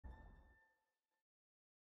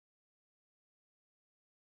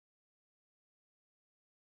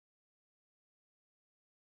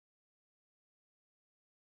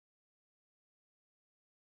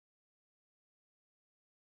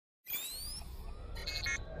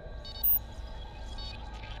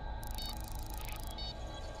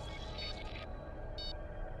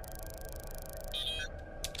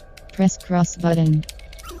press cross button.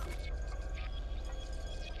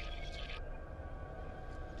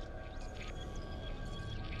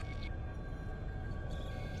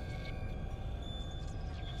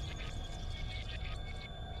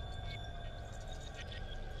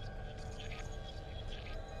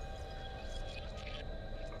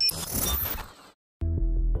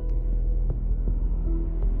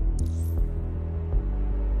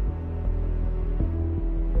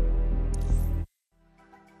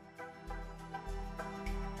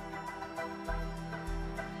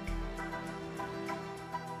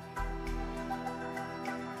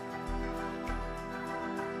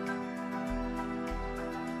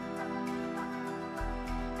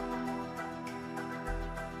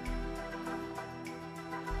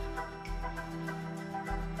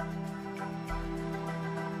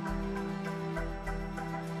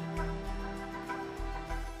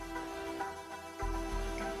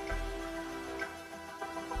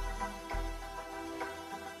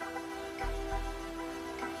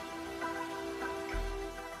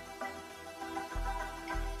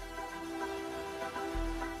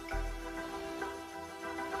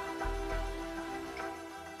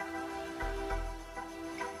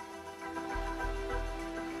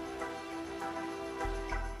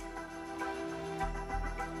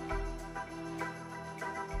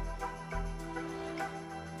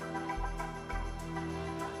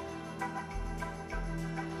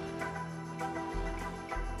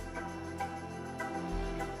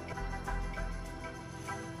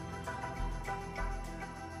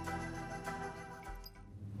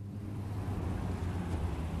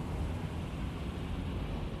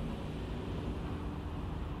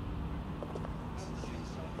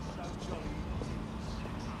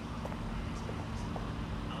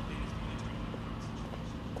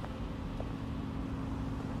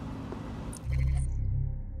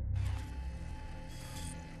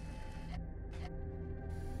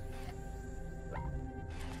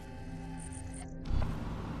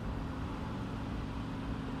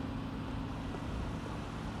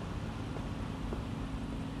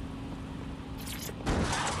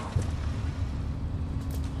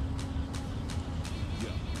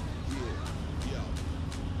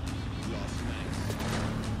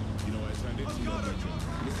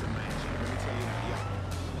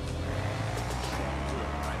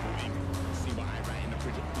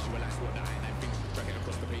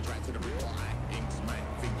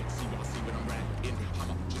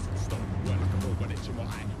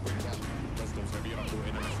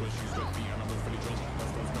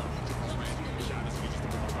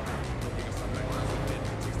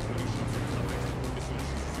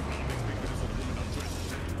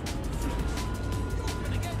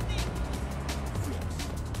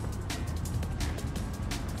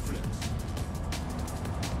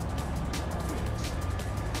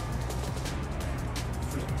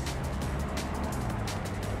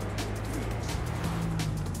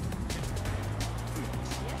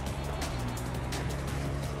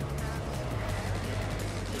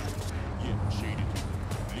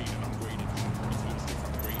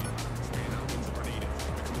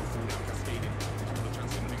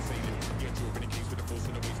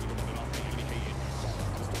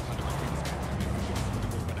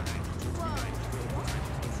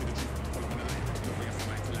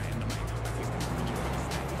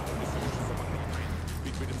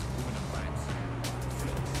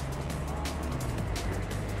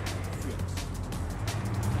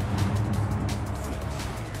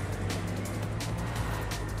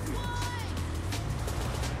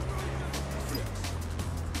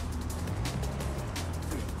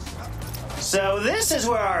 So this is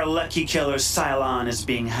where our lucky killer Cylon is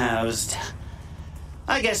being housed.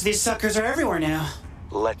 I guess these suckers are everywhere now.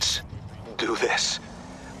 Let's do this.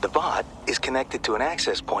 The bot is connected to an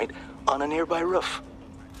access point on a nearby roof.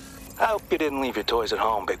 I hope you didn't leave your toys at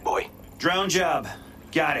home, big boy. Drone job.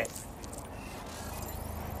 Got it.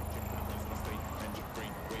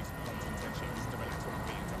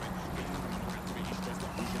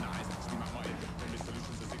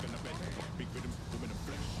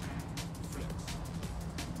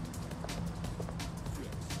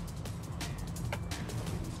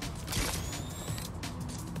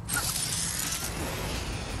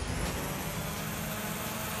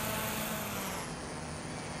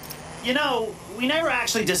 You know, we never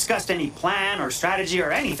actually discussed any plan or strategy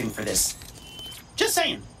or anything for this. Just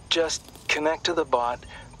saying. Just connect to the bot,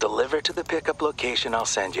 deliver to the pickup location I'll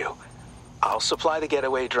send you. I'll supply the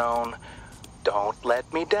getaway drone. Don't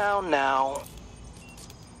let me down now.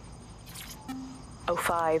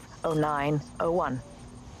 05, 09, 01.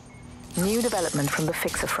 New development from the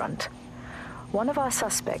Fixer front. one of our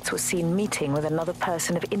suspects was seen meeting with another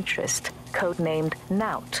person of interest, codenamed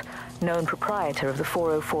Nout, known proprietor of the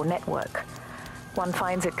 404 network. One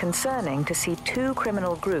finds it concerning to see two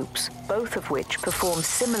criminal groups, both of which perform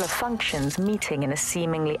similar functions, meeting in a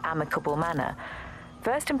seemingly amicable manner.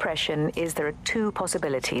 First impression is there are two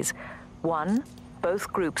possibilities. One,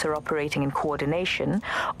 both groups are operating in coordination,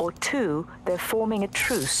 or two, they're forming a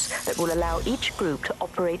truce that will allow each group to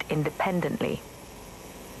operate independently.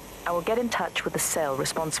 I will get in touch with the cell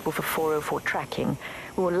responsible for 404 tracking.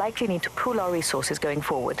 We will likely need to pool our resources going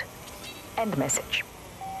forward. End message.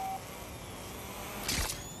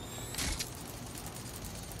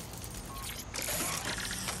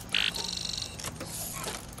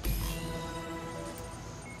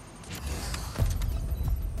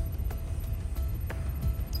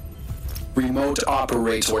 Remote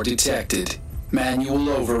operator detected. Manual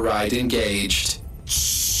override engaged.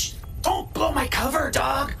 Shh! Don't blow my cover,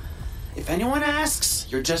 dog! If anyone asks,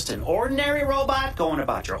 you're just an ordinary robot going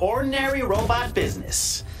about your ordinary robot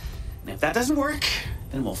business. And if that doesn't work,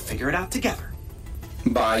 then we'll figure it out together.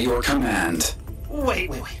 By your command.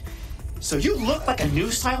 Wait. So you look like a new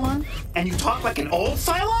Cylon, and you talk like an old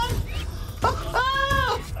Cylon?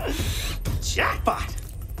 Jackpot!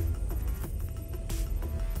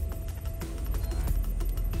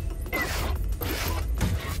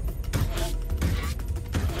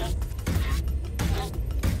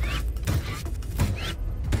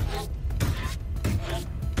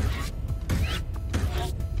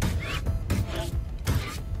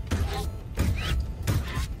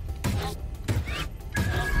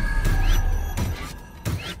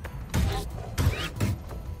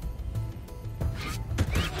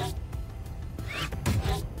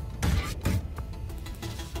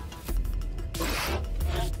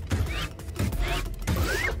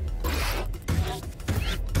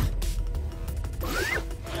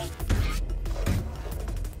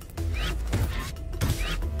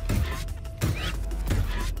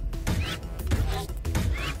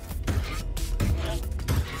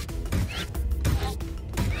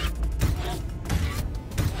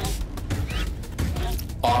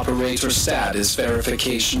 Operator status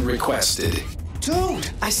verification requested. Dude,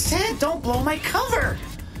 I said don't blow my cover!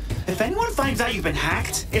 If anyone finds out you've been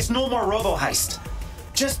hacked, it's no more robo-heist.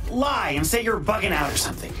 Just lie and say you're bugging out or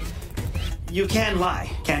something. You can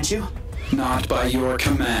lie, can't you? Not by your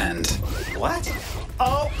command. What?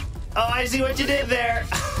 Oh, I see what you did there.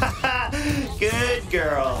 Good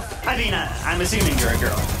girl. I mean, I'm assuming you're a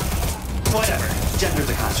girl. Whatever, gender's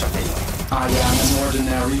a construct anyway. I am an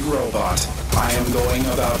ordinary robot. I am going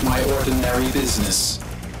about my ordinary business.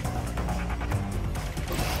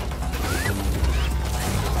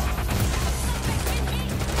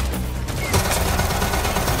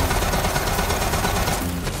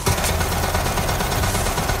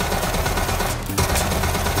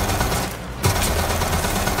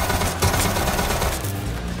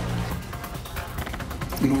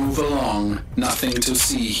 Move along. Nothing to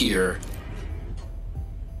see here.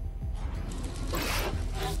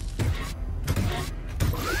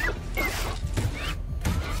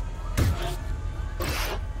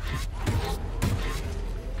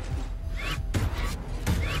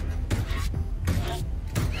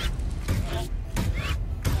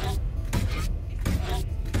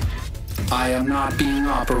 I am not being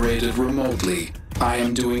operated remotely. I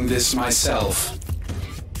am doing this myself.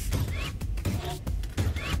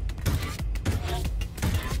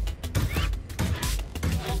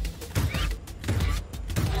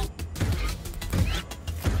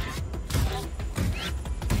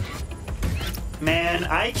 Man,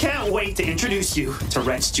 I can't wait to introduce you to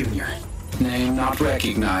Wrench Jr. Name not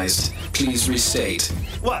recognized. Please restate.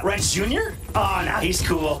 What, Wrench Jr.? Oh, now he's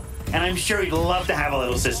cool. And I'm sure he'd love to have a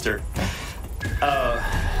little sister.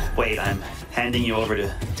 Wait, I'm handing you over to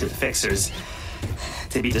the fixers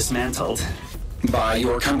to be dismantled. By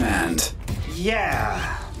your command.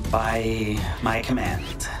 Yeah, by my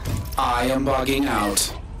command. I am bugging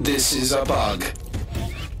out. This is a bug.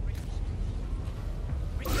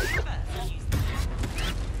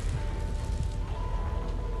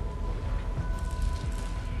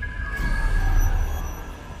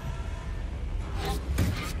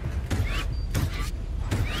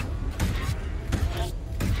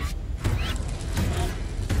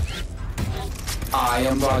 I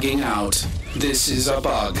am bugging out. This is a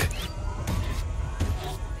bug.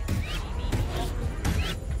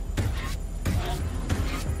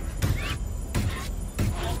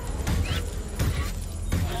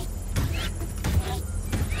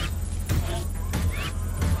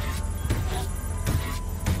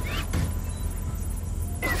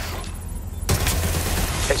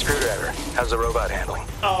 Hey, Screwdriver, how's the robot handling?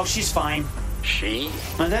 Oh, she's fine. She?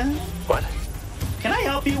 What? Can I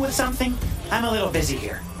help you with something? I'm a little busy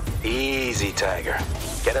here. Easy, Tiger.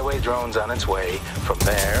 Getaway drone's on its way. From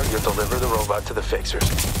there, you'll deliver the robot to the fixers.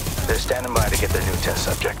 They're standing by to get their new test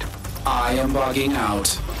subject. I am bugging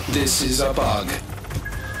out. This is a bug.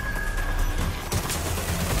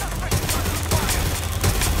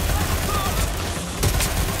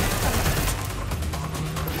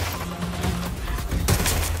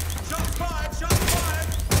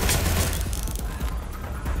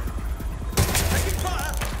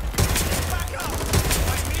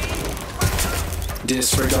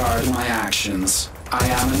 Disregard my actions. I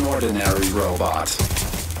am an ordinary robot.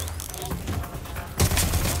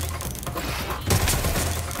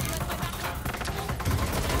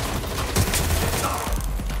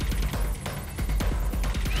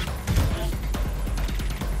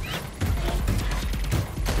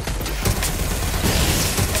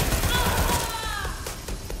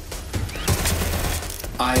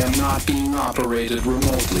 I am not being operated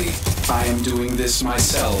remotely. I am doing this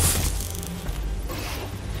myself.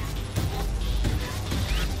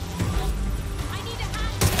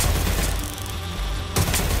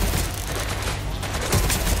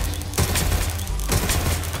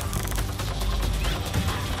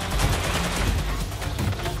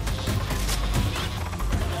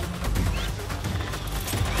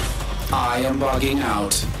 I am bugging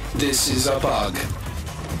out. This is a bug.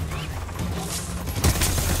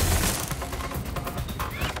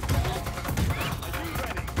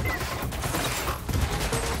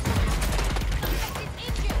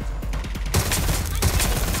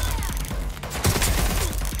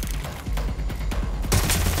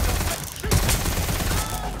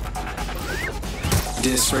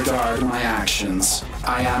 Disregard my actions.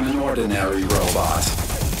 I am an ordinary robot.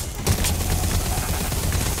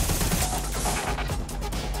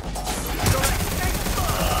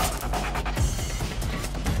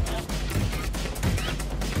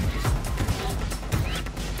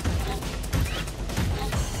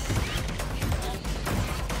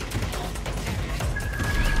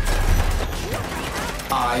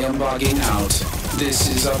 I am bugging out. This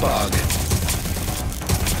is a bug.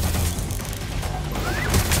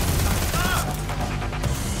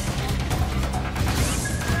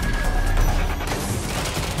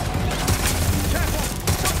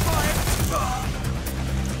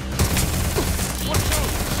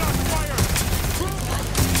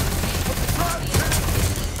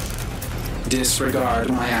 Disregard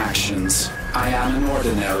my actions. I am an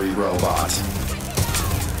ordinary robot.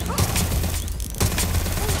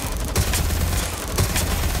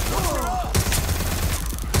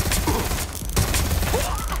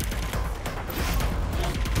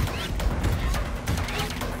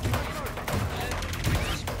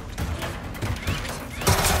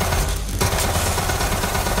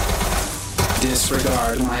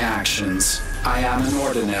 Disregard my actions. I am an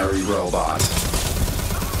ordinary robot.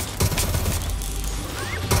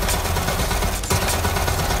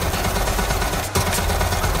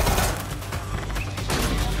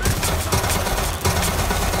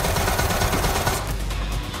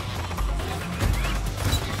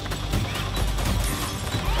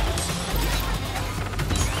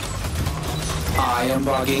 I am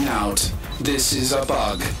bugging out. This is a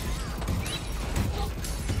bug.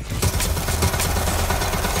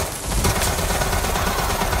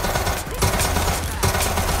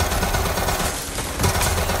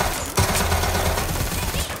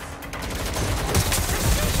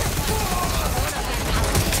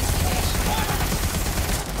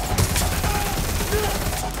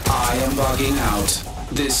 I am bugging out.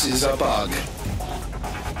 This is a bug.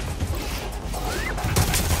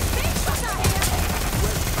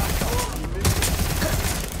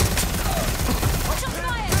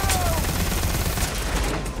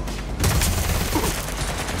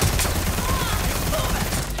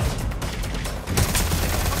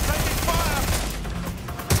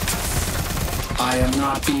 I am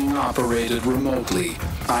not being operated remotely.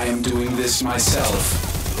 I am doing this myself.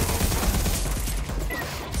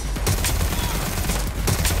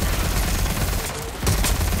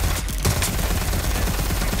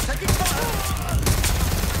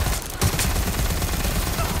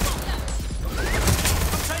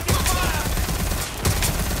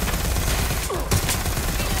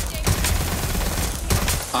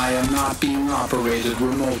 I am not being operated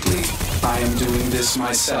remotely. I am doing this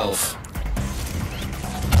myself.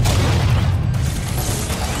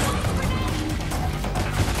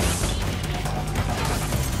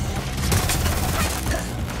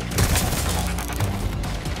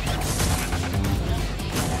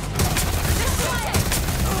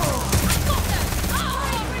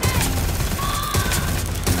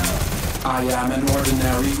 I am an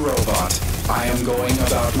ordinary robot. I am going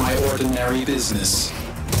about my ordinary business.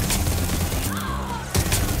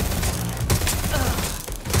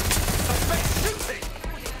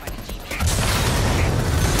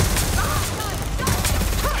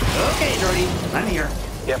 Okay, Jordy, I'm here.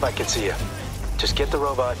 Yep, I can see you. Just get the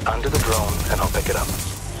robot under the drone and I'll pick it up.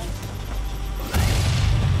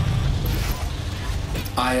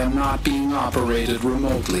 I am not being operated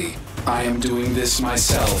remotely. I am doing this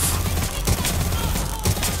myself.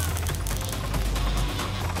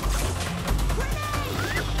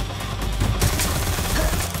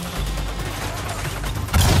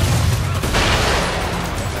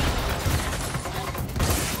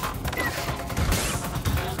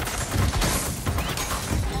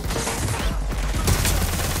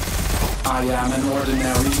 I am an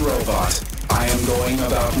ordinary robot. I am going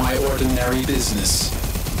about my ordinary business.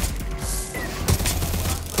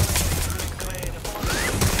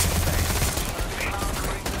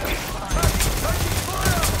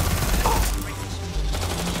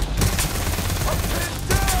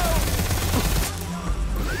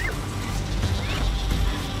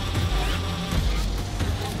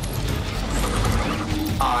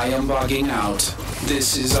 I am bugging out.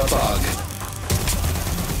 This is a bug.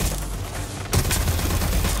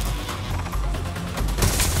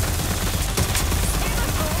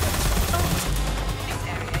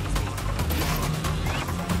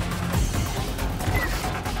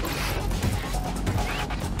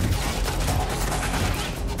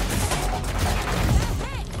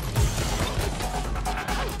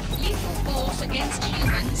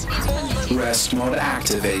 Rest mode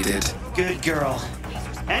activated. Good girl.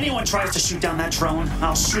 Anyone tries to shoot down that drone,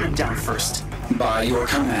 I'll shoot him down first. By your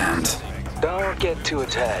command. Don't get too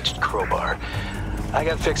attached, Crowbar. I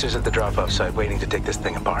got fixers at the drop-off site waiting to take this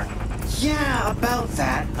thing apart. Yeah, about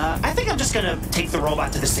that. I think I'm just gonna take the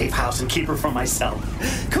robot to the safe house and keep her for myself.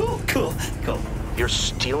 Cool. You're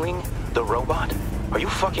stealing the robot? Are you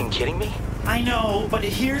fucking kidding me? I know, but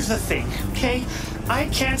here's the thing, okay? I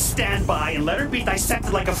can't stand by and let her be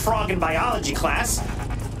dissected like a frog in biology class.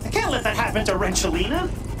 I can't let that happen to Wrenchalina.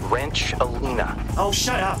 Wrenchalina. Oh,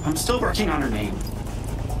 shut up. I'm still working on her name.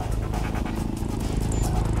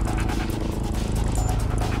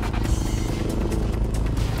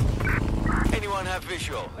 Anyone have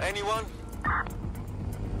visual? Anyone?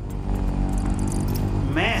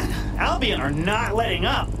 Man, Albion are not letting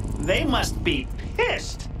up. They must be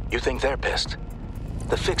pissed. You think they're pissed?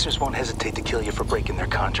 The fixers won't hesitate to kill you for breaking their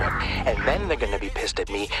contract, and then they're gonna be pissed at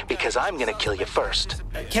me because I'm gonna kill you first.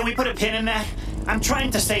 Can we put a pin in that? I'm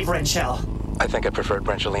trying to save Wrenchell. I think I preferred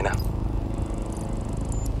Wrenchalina.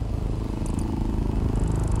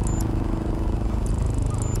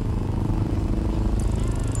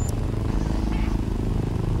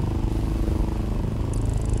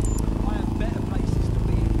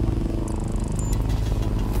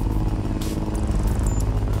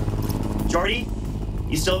 Jordy?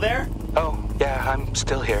 You still there? Oh, yeah, I'm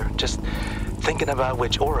still here. Just thinking about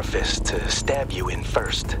which orifice to stab you in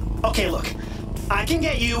first. Okay, look. I can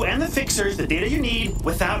get you and the fixers the data you need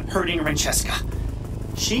without hurting Rencheska.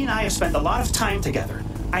 She and I have spent a lot of time together.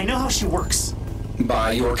 I know how she works.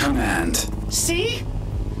 By your command. See?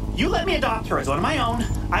 You let me adopt her as one of my own,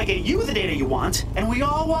 I get you the data you want, and we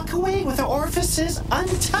all walk away with our orifices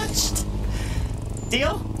untouched.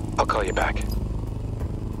 Deal? I'll call you back.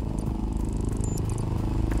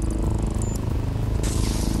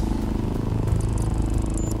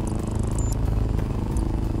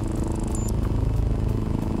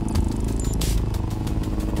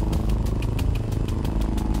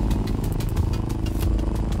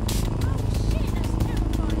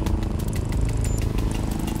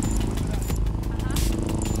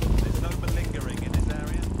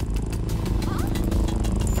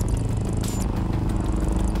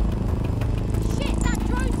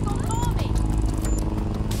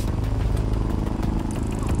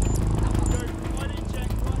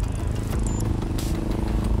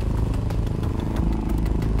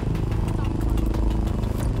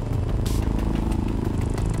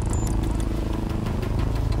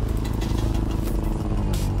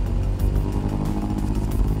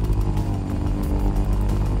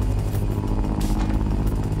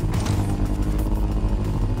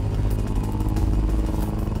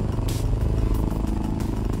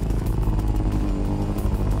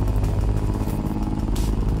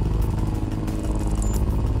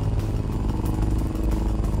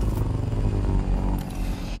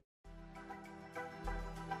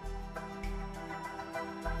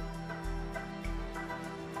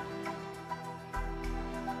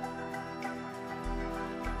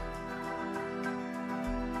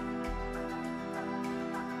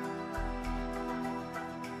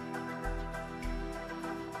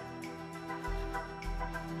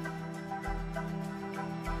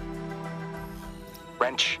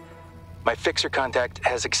 Wrench, my fixer contact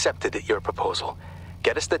has accepted your proposal.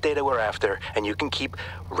 Get us the data we're after, and you can keep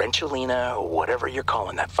Wrenchalina, or whatever you're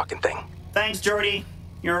calling that fucking thing. Thanks, Jordy.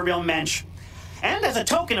 You're a real mensch. And as a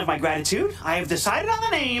token of my gratitude, I have decided on the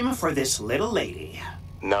name for this little lady.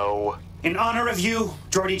 No. In honor of you,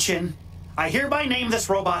 Jordy Chin, I hereby name this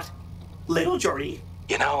robot Little Jordy.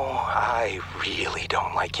 You know, I really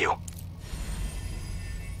don't like you.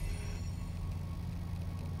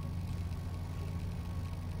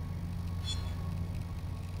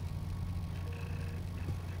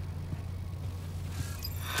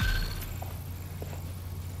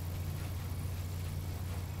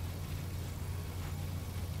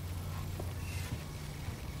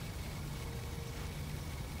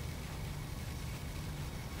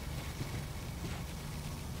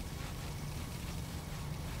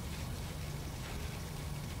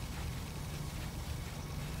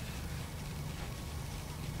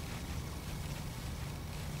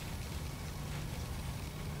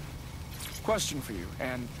 Question for you,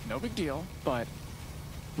 and no big deal, but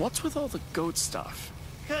what's with all the goat stuff?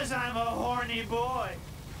 'Cause I'm a horny boy.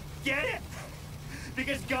 Get it?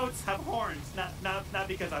 Because goats have horns, not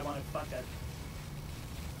because I want to fuck a...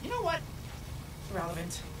 You know what?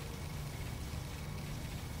 Irrelevant.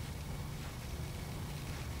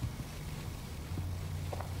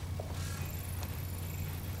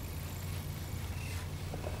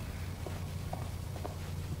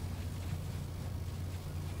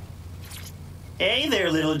 Hey there,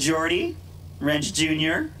 little Jordy. Wrench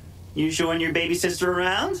Jr. You showing your baby sister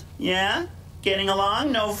around? Yeah? Getting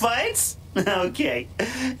along? No fights? Okay.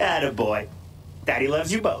 Attaboy. Daddy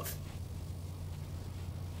loves you both.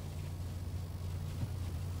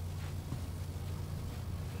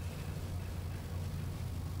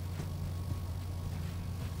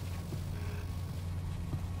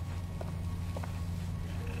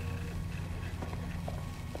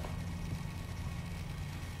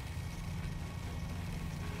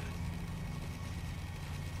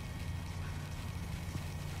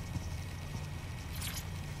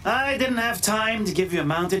 I didn't have time to give you a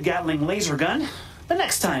mounted Gatling laser gun, but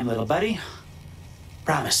next time, little buddy.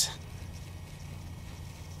 Promise.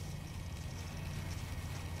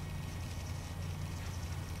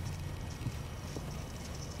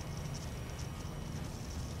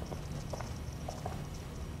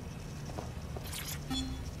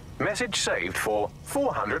 Message saved for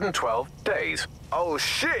 412 days. Oh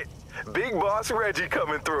shit! Big boss Reggie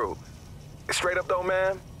coming through. Straight up though,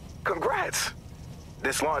 man, congrats.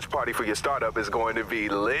 This launch party for your startup is going to be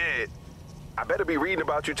lit. I better be reading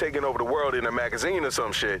about you taking over the world in a magazine or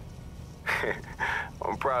some shit.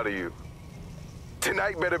 I'm proud of you.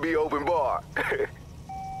 Tonight better be open bar.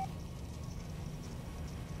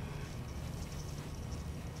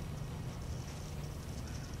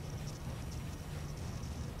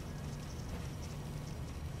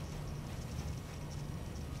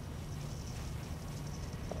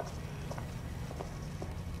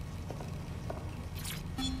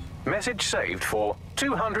 Message saved for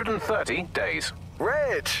 230 days.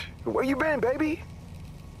 Reg, where you been, baby?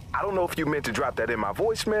 I don't know if you meant to drop that in my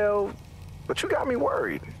voicemail, but you got me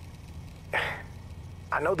worried.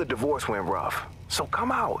 I know the divorce went rough, so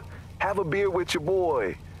come out. Have a beer with your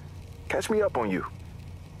boy. Catch me up on you.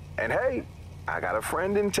 And hey, I got a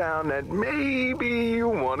friend in town that maybe you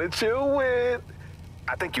want to chill with.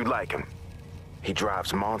 I think you'd like him. He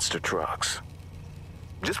drives monster trucks.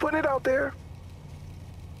 Just putting it out there.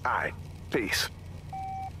 All right, peace.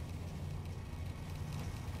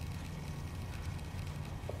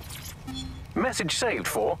 Message saved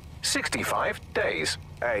for 65 days.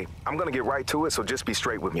 Hey, I'm gonna get right to it, so just be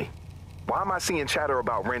straight with me. Why am I seeing chatter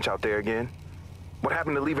about Wrench out there again? What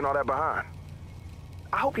happened to leaving all that behind?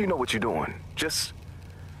 I hope you know what you're doing. Just,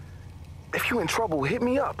 if you're in trouble, hit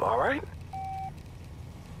me up, all right?